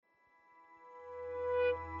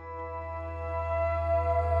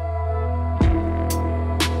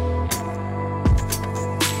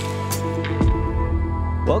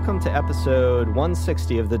to episode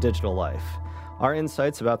 160 of The Digital Life, our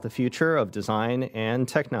insights about the future of design and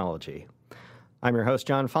technology. I'm your host,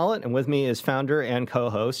 John Follett, and with me is founder and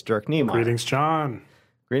co-host Dirk Niemeyer. Greetings, John.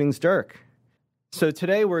 Greetings, Dirk. So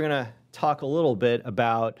today we're going to talk a little bit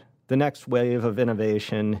about the next wave of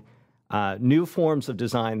innovation, new forms of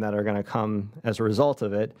design that are going to come as a result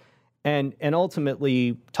of it, and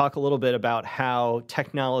ultimately talk a little bit about how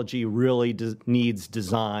technology really needs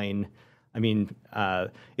design. I mean,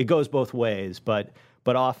 it goes both ways, but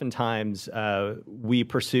oftentimes we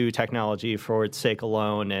pursue technology for its sake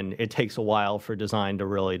alone, and it takes a while for design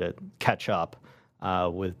to catch up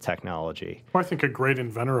with technology. Well, I think a great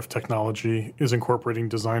inventor of technology is incorporating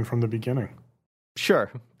design from the beginning. Sure,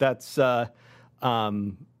 that's that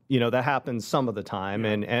happens some of the time,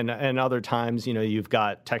 yeah. and other times, you've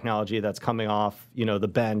got technology that's coming off, the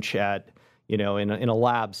bench at, in a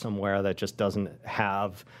lab somewhere that just doesn't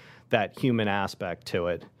have that human aspect to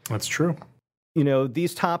it. That's true.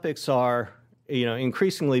 These topics are,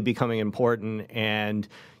 increasingly becoming important, and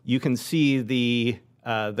you can see the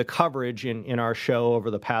coverage in our show over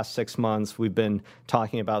the past 6 months. We've been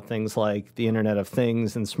talking about things like the Internet of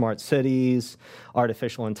Things and smart cities,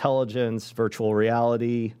 artificial intelligence, virtual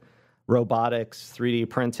reality, robotics, 3D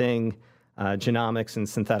printing, genomics, and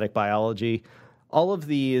synthetic biology. All of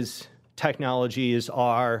these technologies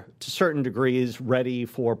are, to certain degrees, ready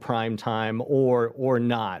for prime time or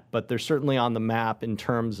not, but they're certainly on the map in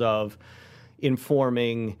terms of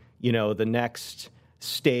informing, the next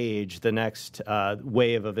stage, the next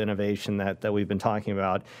wave of innovation that we've been talking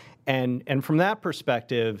about. And from that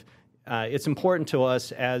perspective, it's important to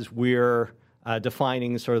us as we're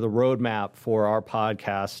defining sort of the roadmap for our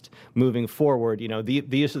podcast moving forward.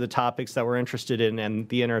 These are the topics that we're interested in, and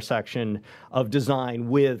the intersection of design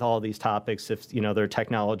with all these topics, if they're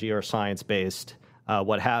technology or science-based,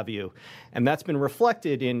 what have you. And that's been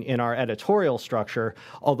reflected in our editorial structure,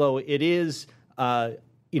 although it is a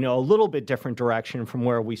little bit different direction from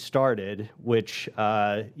where we started, which,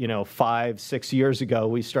 5-6 years ago,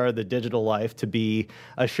 we started The Digital Life to be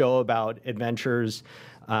a show about adventures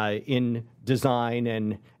in design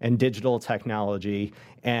and digital technology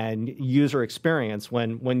and user experience,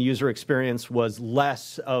 when user experience was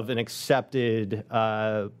less of an accepted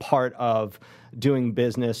part of doing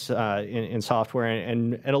business in software,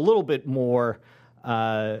 and a little bit more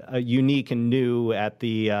unique and new at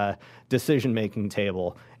the decision-making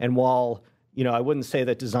table. And while, I wouldn't say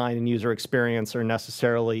that design and user experience are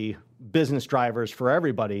necessarily business drivers for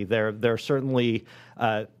everybody, they're certainly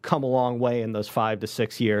come a long way in those 5 to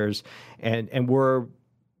 6 years. And we're,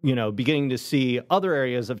 beginning to see other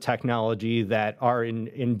areas of technology that are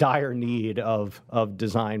in dire need of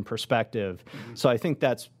design perspective. Mm-hmm. So I think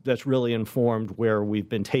that's really informed where we've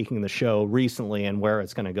been taking the show recently and where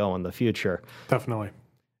it's going to go in the future. Definitely.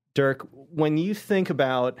 Dirk, when you think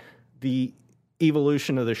about the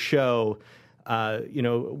evolution of the show,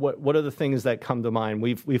 what are the things that come to mind?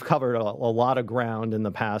 We've covered a lot of ground in the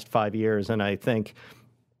past 5 years, and I think,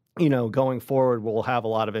 going forward, we'll have a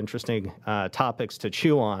lot of interesting topics to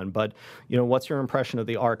chew on. But, what's your impression of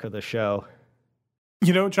the arc of the show?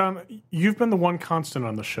 John, you've been the one constant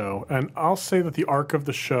on the show, and I'll say that the arc of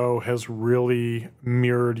the show has really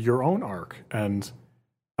mirrored your own arc and,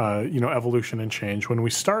 evolution and change. When we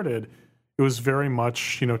started, it was very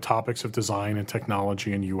much, topics of design and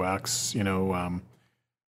technology and UX,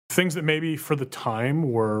 things that maybe for the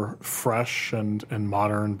time were fresh and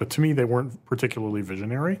modern, but to me, they weren't particularly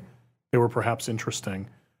visionary. They were perhaps interesting,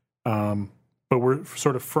 but we're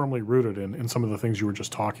sort of firmly rooted in some of the things you were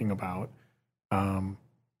just talking about.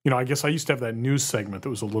 I guess I used to have that news segment that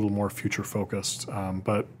was a little more future focused,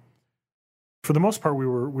 but for the most part, we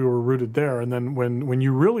were rooted there. And then when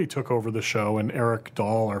you really took over the show and Eric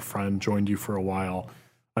Dahl, our friend, joined you for a while,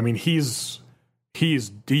 I mean, he's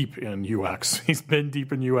deep in UX. He's been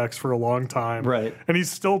deep in UX for a long time. Right. And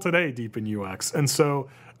he's still today deep in UX. And so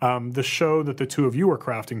the show that the two of you were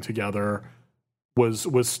crafting together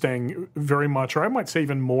was staying very much, or I might say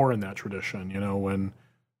even more in that tradition.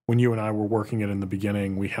 When you and I were working it in the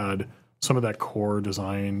beginning, we had some of that core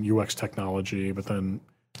design, UX technology, but then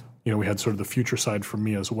we had sort of the future side for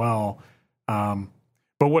me as well.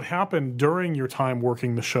 But what happened during your time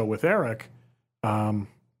working the show with Eric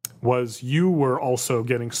was you were also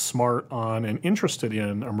getting smart on and interested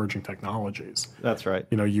in emerging technologies. That's right.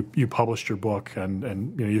 You published your book,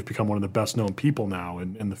 and you've become one of the best known people now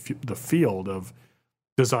in the field of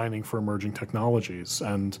designing for emerging technologies.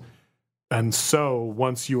 And so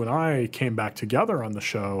once you and I came back together on the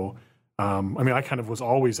show, I kind of was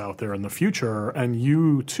always out there in the future, and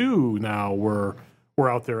you too now were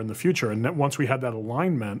out there in the future. And once we had that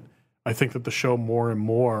alignment, I think that the show more and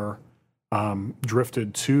more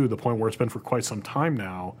drifted to the point where it's been for quite some time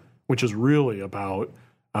now, which is really about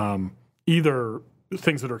either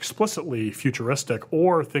things that are explicitly futuristic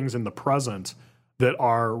or things in the present that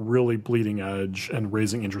are really bleeding edge and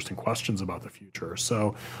raising interesting questions about the future.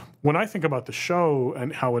 So when I think about the show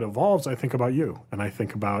and how it evolves, I think about you, and I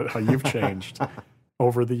think about how you've changed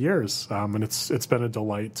over the years. And it's been a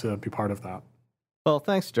delight to be part of that. Well,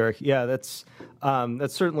 thanks, Dirk. Yeah, that's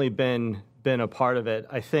certainly been a part of it.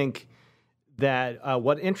 I think that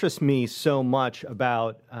what interests me so much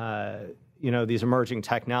about these emerging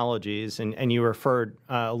technologies, and you referred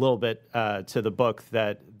a little bit to the book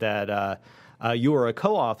that you were a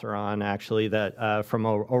co-author on, actually, that from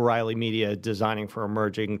O'Reilly Media, Designing for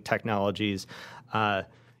Emerging Technologies,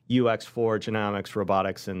 UX for Genomics,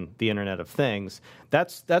 Robotics, and the Internet of Things.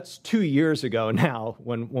 That's 2 years ago now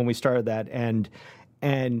when we started that, and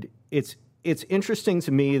it's interesting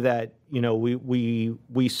to me that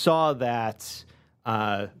we saw that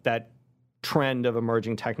trend of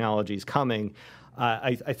emerging technologies coming.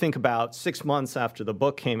 I think about 6 months after the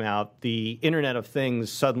book came out, the Internet of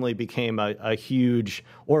Things suddenly became a huge,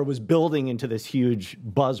 or was building into this huge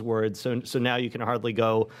buzzword. So now you can hardly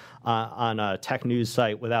go on a tech news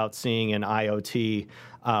site without seeing an IoT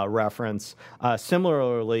reference.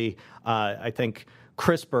 Similarly, I think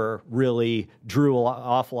CRISPR really drew an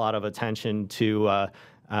awful lot of attention to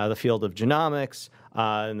the field of genomics.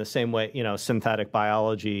 In the same way, synthetic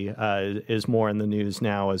biology is more in the news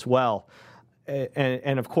now as well.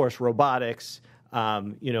 And of course, robotics,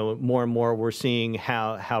 more and more we're seeing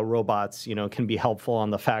how robots, can be helpful on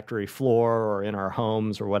the factory floor or in our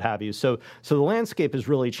homes or what have you. So the landscape has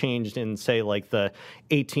really changed in, say, like the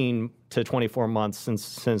 18 to 24 months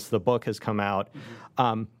since the book has come out.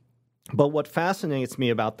 But what fascinates me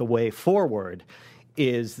about the way forward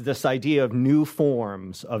is this idea of new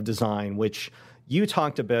forms of design, which you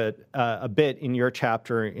talked a bit in your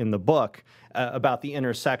chapter in the book about the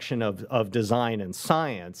intersection of design and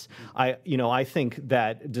science. I think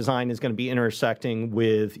that design is going to be intersecting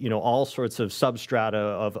with all sorts of substrata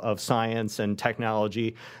of science and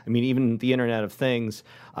technology. I mean, even the Internet of Things.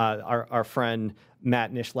 Our friend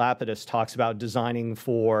Matt Nishlapidis talks about designing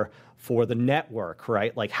for the network,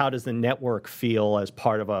 right? Like, how does the network feel as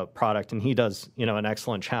part of a product? And he does an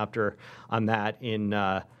excellent chapter on that in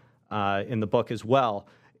the book as well.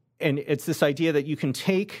 And it's this idea that you can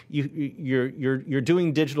take you're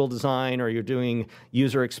doing digital design, or you're doing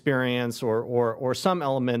user experience, or some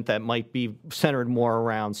element that might be centered more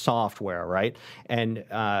around software, right? And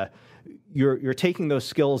you're taking those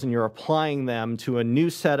skills and you're applying them to a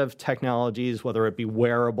new set of technologies, whether it be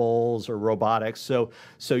wearables or robotics. So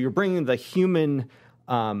you're bringing the human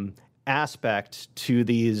aspect to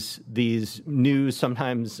these new,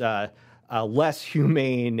 sometimes less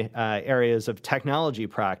humane areas of technology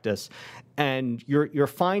practice, and you're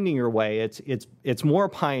finding your way. It's more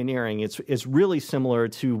pioneering. It's really similar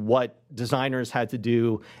to what designers had to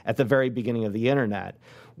do at the very beginning of the internet,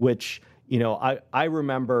 which I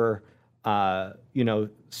remember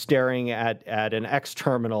staring at an X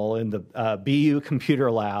terminal in the BU computer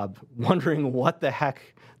lab, wondering what the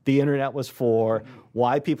heck the internet was for,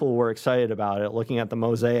 why people were excited about it, looking at the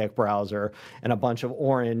Mosaic browser and a bunch of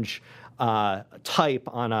orange type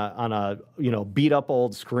on a beat up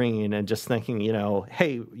old screen, and just thinking,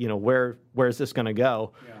 hey, where's this going to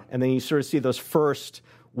go? Yeah. And then you sort of see those first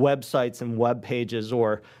websites and web pages,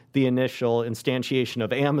 or the initial instantiation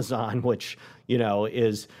of Amazon, which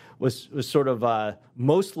was sort of a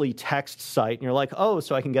mostly text site, and you're like, oh,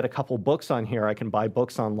 so I can get a couple books on here. I can buy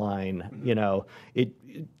books online. Mm-hmm.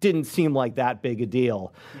 It didn't seem like that big a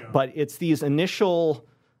deal, yeah. But it's these initial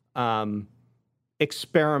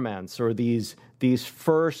experiments, or these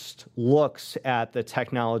first looks at the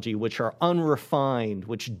technology, which are unrefined,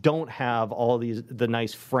 which don't have all the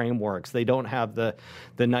nice frameworks. They don't have the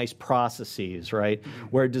nice processes, right? Mm-hmm.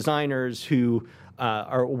 Where designers who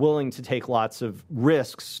are willing to take lots of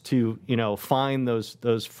risks to find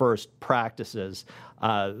those first practices,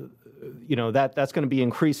 that's going to be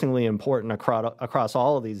increasingly important across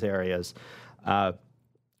all of these areas.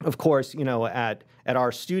 Of course, at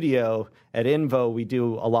our studio at Invo, we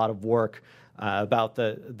do a lot of work about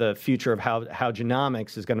the future of how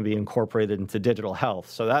genomics is going to be incorporated into digital health.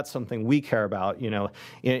 So that's something we care about.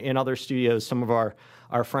 In other studios, some of our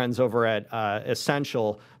friends over at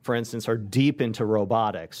Essential, for instance, are deep into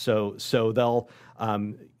robotics. So they'll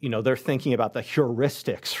they're thinking about the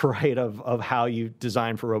heuristics, right, of how you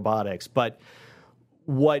design for robotics. But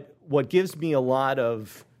what gives me a lot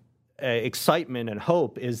of excitement and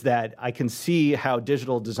hope is that I can see how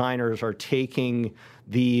digital designers are taking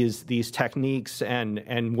these techniques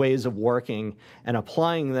and ways of working and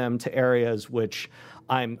applying them to areas which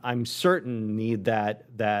I'm certain need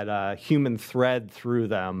that human thread through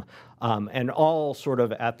them, and all sort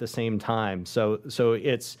of at the same time. So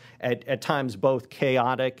it's at times both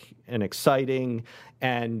chaotic and exciting,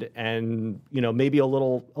 and maybe a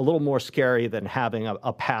little more scary than having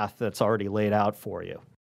a path that's already laid out for you.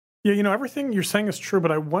 Yeah, everything you're saying is true,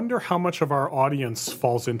 but I wonder how much of our audience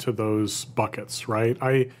falls into those buckets, right?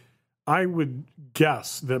 I would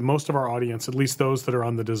guess that most of our audience, at least those that are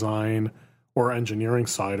on the design or engineering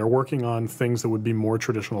side, are working on things that would be more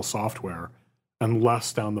traditional software and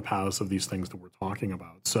less down the paths of these things that we're talking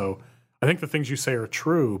about. So I think the things you say are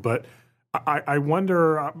true, but I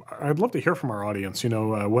wonder, I'd love to hear from our audience,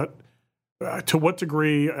 to what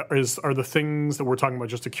degree are the things that we're talking about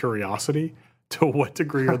just a curiosity? To what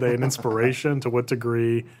degree are they an inspiration? To what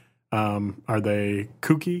degree are they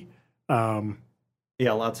kooky?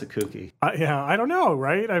 Yeah, lots of kooky. I don't know,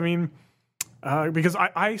 right? I mean, because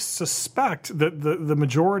I suspect that the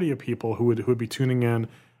majority of people who would be tuning in,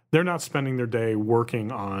 they're not spending their day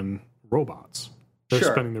working on robots. They're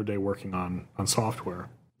spending their day working on software.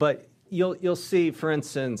 But you'll see, for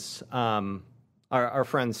instance, our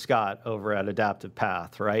friend Scott over at Adaptive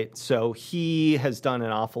Path, right? So he has done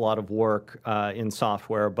an awful lot of work in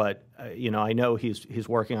software, but I know he's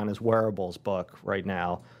working on his wearables book right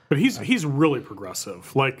now. But he's really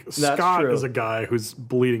progressive. Like Scott is a guy who's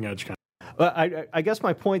bleeding edge kind of. Well, I guess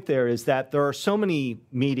my point there is that there are so many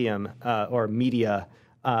media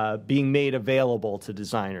being made available to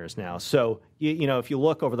designers now. So if you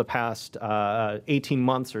look over the past 18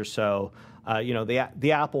 months or so.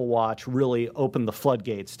 The Apple Watch really opened the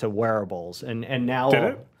floodgates to wearables, and now did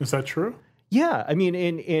it? Is that true? Yeah, I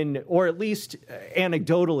mean, or at least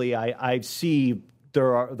anecdotally, I see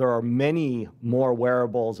there are many more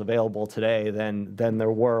wearables available today than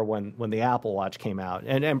there were when the Apple Watch came out,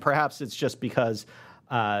 and perhaps it's just because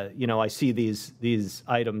I see these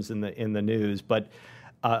items in the news, but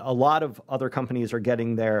a lot of other companies are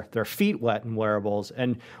getting their feet wet in wearables,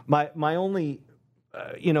 and my only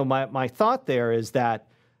my thought there is that,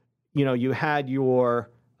 you had your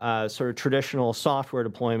sort of traditional software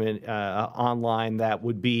deployment online that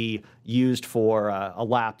would be used for a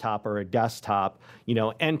laptop or a desktop.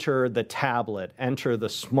 Enter the tablet, enter the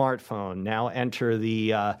smartphone, now enter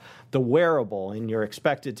the wearable, and you're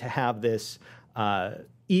expected to have this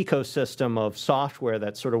ecosystem of software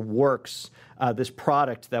that sort of works, this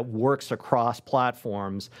product that works across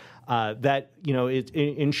platforms. That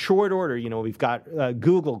in short order, we've got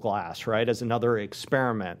Google Glass, right, as another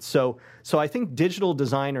experiment. So I think digital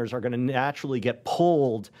designers are going to naturally get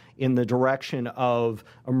pulled in the direction of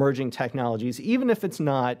emerging technologies, even if it's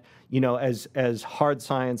not as hard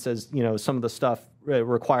science as some of the stuff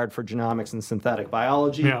required for genomics and synthetic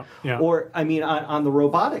biology. Yeah. Or I mean, on the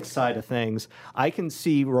robotics side of things, I can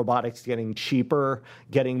see robotics getting cheaper,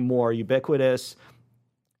 getting more ubiquitous.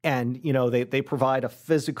 And they provide a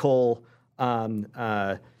physical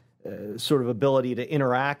sort of ability to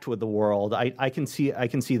interact with the world. I can see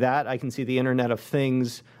that. I can see the Internet of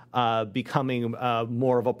Things becoming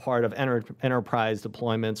more of a part of enterprise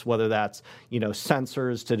deployments, whether that's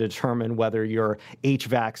sensors to determine whether your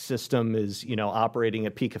HVAC system is operating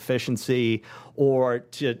at peak efficiency, or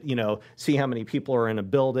to see how many people are in a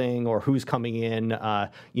building, or who's coming in to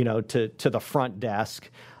the front desk.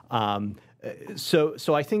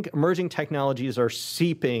 So I think emerging technologies are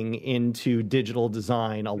seeping into digital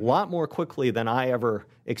design a lot more quickly than I ever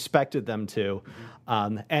expected them to,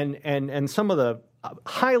 and some of the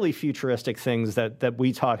highly futuristic things that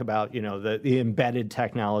we talk about, the embedded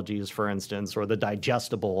technologies, for instance, or the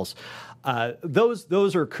digestibles,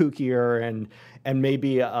 those are kookier and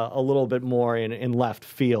maybe a little bit more in left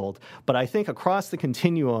field. But I think across the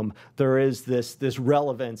continuum, there is this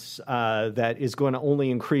relevance that is going to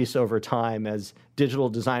only increase over time as digital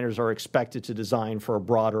designers are expected to design for a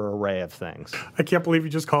broader array of things. I can't believe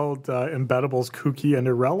you just called embeddables kooky and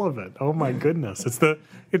irrelevant. Oh my goodness!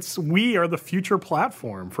 We are the future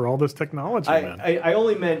platform for all this technology. I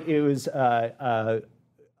only meant it was a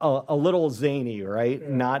little zany, right?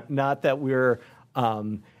 Yeah. Not that we're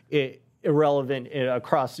irrelevant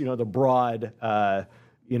across the broad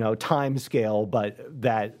time scale, but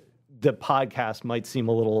that the podcast might seem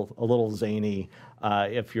a little zany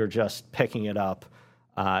if you're just picking it up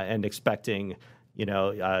and expecting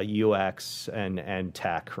UX and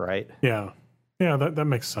tech, right? Yeah, that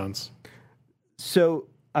makes sense. So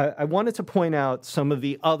I wanted to point out some of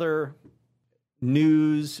the other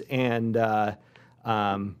news and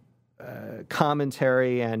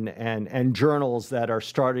commentary and journals that are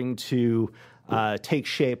starting to take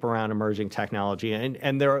shape around emerging technology,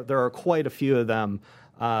 and there are quite a few of them.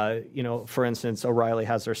 For instance, O'Reilly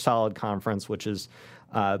has their SOLID conference, which is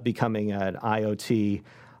becoming an IoT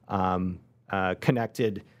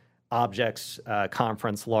connected objects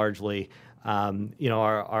conference largely.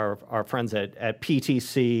 Our friends at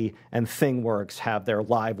PTC and ThingWorks have their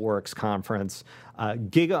LiveWorks conference.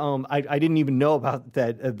 GigaOM, I didn't even know about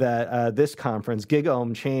that this conference.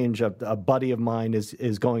 GigaOM Change, a buddy of mine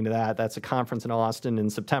is going to that. That's a conference in Austin in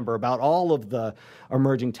September about all of the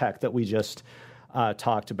emerging tech that we just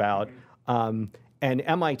talked about. And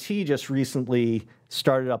MIT just recently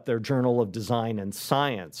started up their Journal of Design and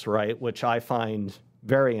Science, right, which I find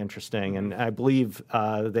very interesting, and I believe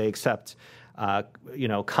they accept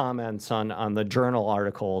comments on the journal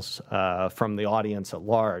articles from the audience at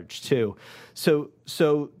large too. So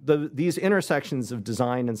these intersections of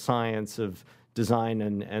design and science, of design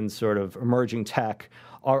and sort of emerging tech,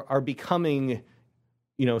 are becoming,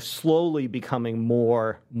 slowly becoming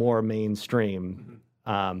more mainstream.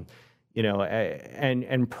 And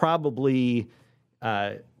probably.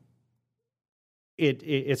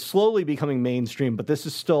 It's slowly becoming mainstream, but this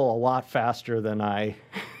is still a lot faster than I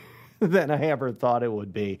ever thought it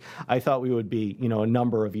would be. I thought we would be, a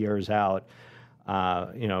number of years out,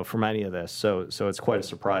 from any of this. So it's quite a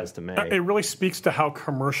surprise to me. It really speaks to how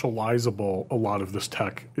commercializable a lot of this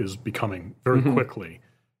tech is becoming very quickly,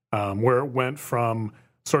 where it went from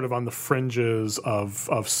sort of on the fringes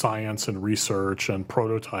of science and research and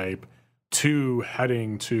prototype to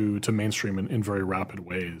heading to mainstream in very rapid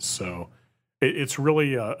ways. So it's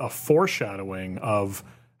really a foreshadowing of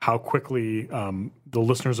how quickly the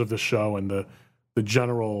listeners of this show and the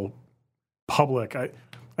general public, I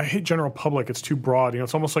hate general public, it's too broad.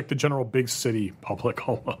 It's almost like the general big city public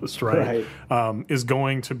almost, right? Is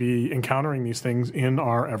going to be encountering these things in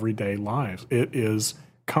our everyday lives. It is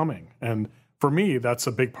coming. And for me, that's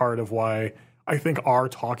a big part of why I think our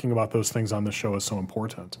talking about those things on the show is so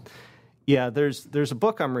important. Yeah, there's a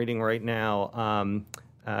book I'm reading right now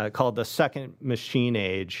called The Second Machine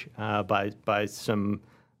Age by some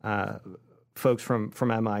folks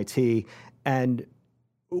from MIT, and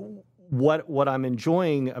what I'm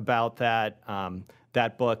enjoying about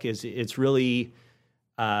that book is it's really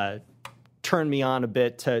turned me on a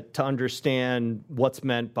bit to understand what's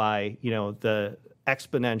meant by the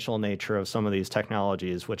exponential nature of some of these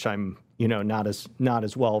technologies, which I'm not as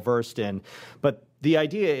well versed in, but the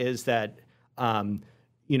idea is that the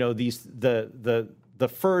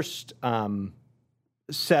first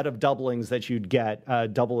set of doublings that you'd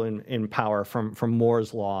get, double in power from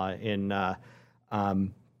Moore's law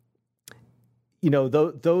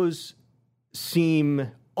those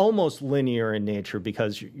seem almost linear in nature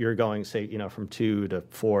because you're going, say, from 2 to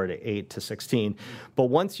 4 to 8 to 16. But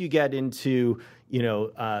once you get into,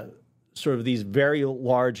 sort of these very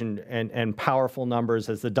large and powerful numbers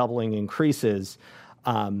as the doubling increases,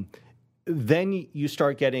 then you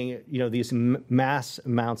start getting, these mass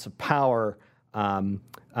amounts of power,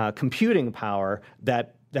 computing power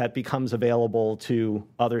that becomes available to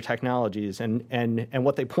other technologies. And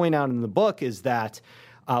what they point out in the book is that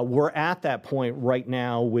we're at that point right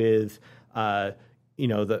now with the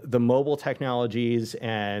mobile technologies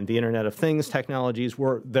and the Internet of Things technologies,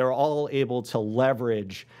 where they're all able to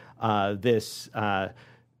leverage this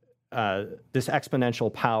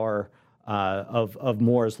exponential power of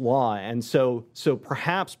Moore's law. And so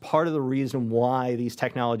perhaps part of the reason why these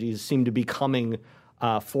technologies seem to be coming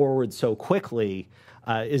forward so quickly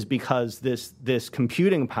is because this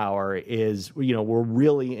computing power is, we're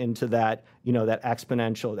really into that, that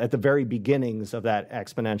exponential, at the very beginnings of that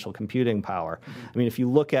exponential computing power. I mean, if you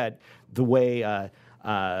look at the way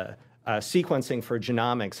sequencing for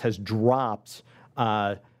genomics has dropped,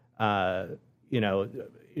 a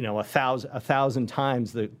thousand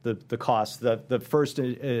times the cost. The first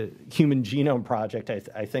human genome project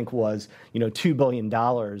I think was $2 billion,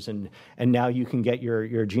 and now you can get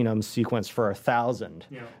your genome sequenced for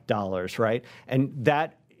 $1,000, right? And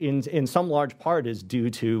that in some large part is due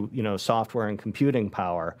to software and computing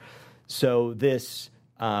power. So this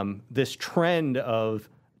trend of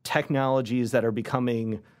technologies that are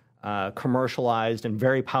becoming commercialized and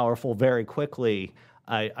very powerful very quickly,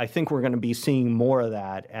 I think we're going to be seeing more of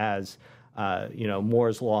that as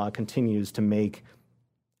Moore's law continues to make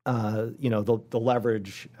the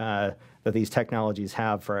leverage that these technologies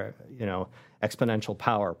have for exponential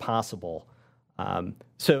power possible.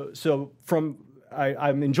 So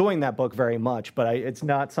I'm enjoying that book very much, but it's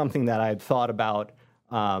not something that I'd thought about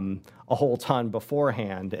a whole ton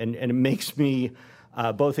beforehand, and it makes me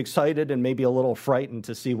both excited and maybe a little frightened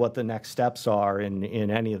to see what the next steps are in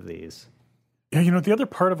any of these. Yeah, the other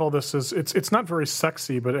part of all this is it's not very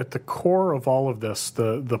sexy, but at the core of all of this,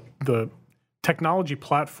 the technology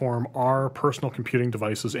platform are personal computing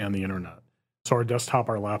devices and the internet. So our desktop,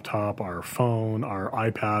 our laptop, our phone, our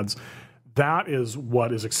iPads, that is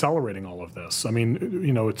what is accelerating all of this. I mean,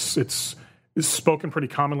 it's spoken pretty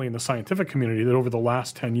commonly in the scientific community that over the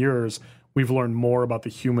last 10 years, we've learned more about the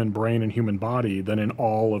human brain and human body than in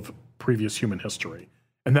all of previous human history.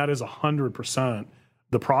 And that is 100%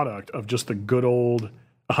 the product of just the good old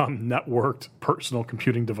networked personal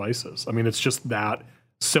computing devices. I mean, it's just that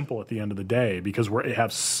simple at the end of the day because we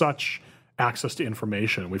have such access to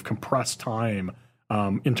information. We've compressed time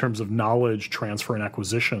in terms of knowledge transfer and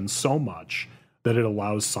acquisition so much that it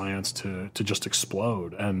allows science to just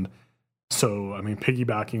explode. And so, I mean,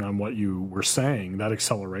 piggybacking on what you were saying, that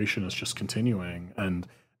acceleration is just continuing. And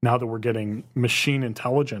now that we're getting machine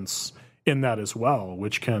intelligence in that as well,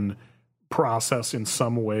 which can process in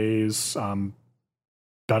some ways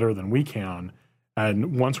better than we can.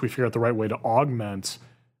 And once we figure out the right way to augment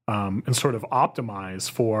and sort of optimize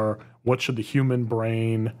for what should the human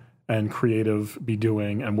brain and creative be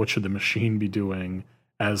doing and what should the machine be doing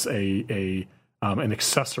as an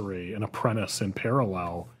accessory, an apprentice in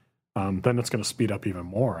parallel, then it's going to speed up even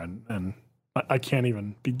more. And I can't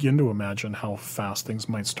even begin to imagine how fast things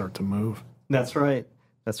might start to move. That's right.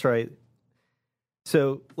 That's right.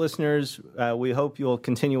 So, listeners, we hope you'll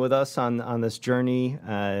continue with us on this journey,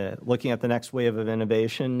 looking at the next wave of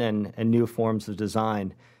innovation and new forms of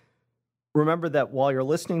design. Remember that while you're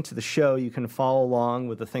listening to the show, you can follow along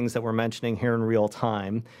with the things that we're mentioning here in real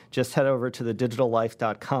time. Just head over to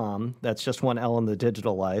thedigitallife.com. That's just one L in the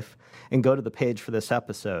Digital Life, and go to the page for this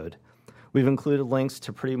episode. We've included links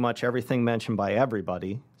to pretty much everything mentioned by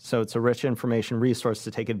everybody, so it's a rich information resource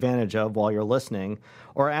to take advantage of while you're listening,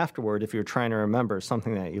 or afterward if you're trying to remember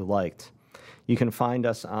something that you liked. You can find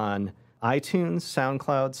us on iTunes,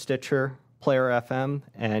 SoundCloud, Stitcher, Player FM,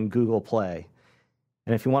 and Google Play.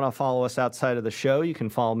 And if you want to follow us outside of the show, you can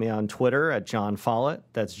follow me on Twitter at John Follett.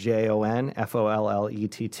 That's JONFOLLETT.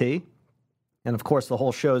 And of course, the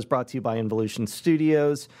whole show is brought to you by Involution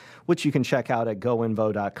Studios, which you can check out at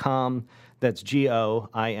goinvo.com. That's GOINVO.com.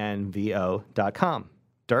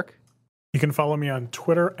 Dirk? You can follow me on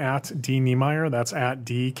Twitter at dniemeyer. That's at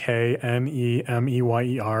DKNEMEYER.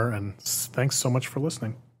 And thanks so much for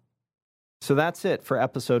listening. So that's it for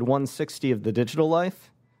episode 160 of The Digital Life.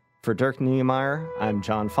 For Dirk Niemeyer, I'm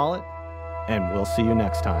John Follett, and we'll see you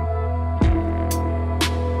next time.